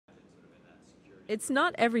It's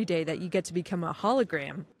not every day that you get to become a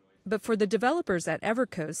hologram, but for the developers at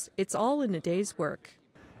Evercoast, it's all in a day's work.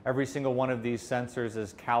 Every single one of these sensors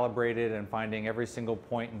is calibrated and finding every single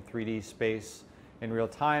point in 3D space in real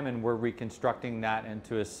time, and we're reconstructing that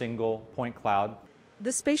into a single point cloud.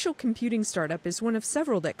 The spatial computing startup is one of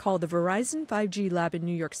several that call the Verizon 5G lab in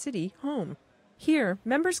New York City home. Here,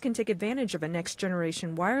 members can take advantage of a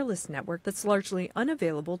next-generation wireless network that's largely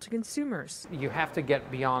unavailable to consumers. You have to get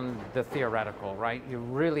beyond the theoretical, right? You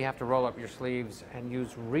really have to roll up your sleeves and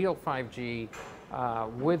use real 5G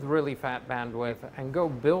with really fat bandwidth and go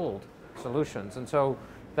build solutions. And so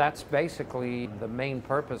that's basically the main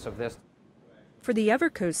purpose of this. For the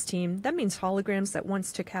Evercoast team, that means holograms that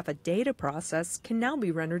once took half a day to process can now be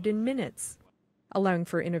rendered in minutes, allowing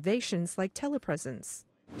for innovations like telepresence.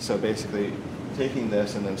 So basically, taking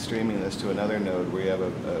this and then streaming this to another node where you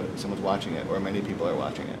have someone's watching it, or many people are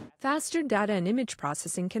watching it. Faster data and image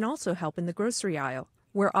processing can also help in the grocery aisle,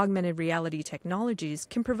 where augmented reality technologies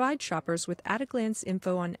can provide shoppers with at-a-glance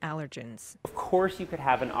info on allergens. Of course, you could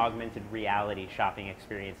have an augmented reality shopping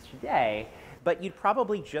experience today, but you'd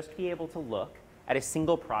probably just be able to look at a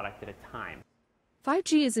single product at a time.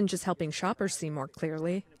 5G isn't just helping shoppers see more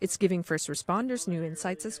clearly, it's giving first responders new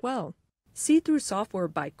insights as well. See-through software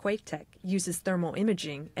by QuakeTech uses thermal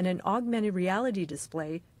imaging and an augmented reality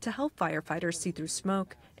display to help firefighters see through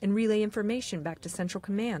smoke and relay information back to central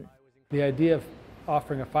command. The idea of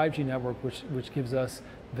offering a 5G network which gives us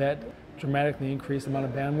that dramatically increased amount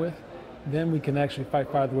of bandwidth, then we can actually fight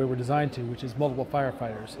fire the way we're designed to, which is multiple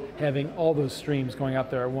firefighters, having all those streams going out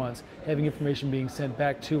there at once, having information being sent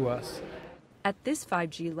back to us. At this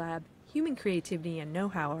 5G lab, human creativity and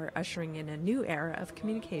know-how are ushering in a new era of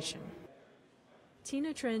communication.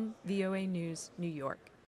 Tina Trin, VOA News, New York.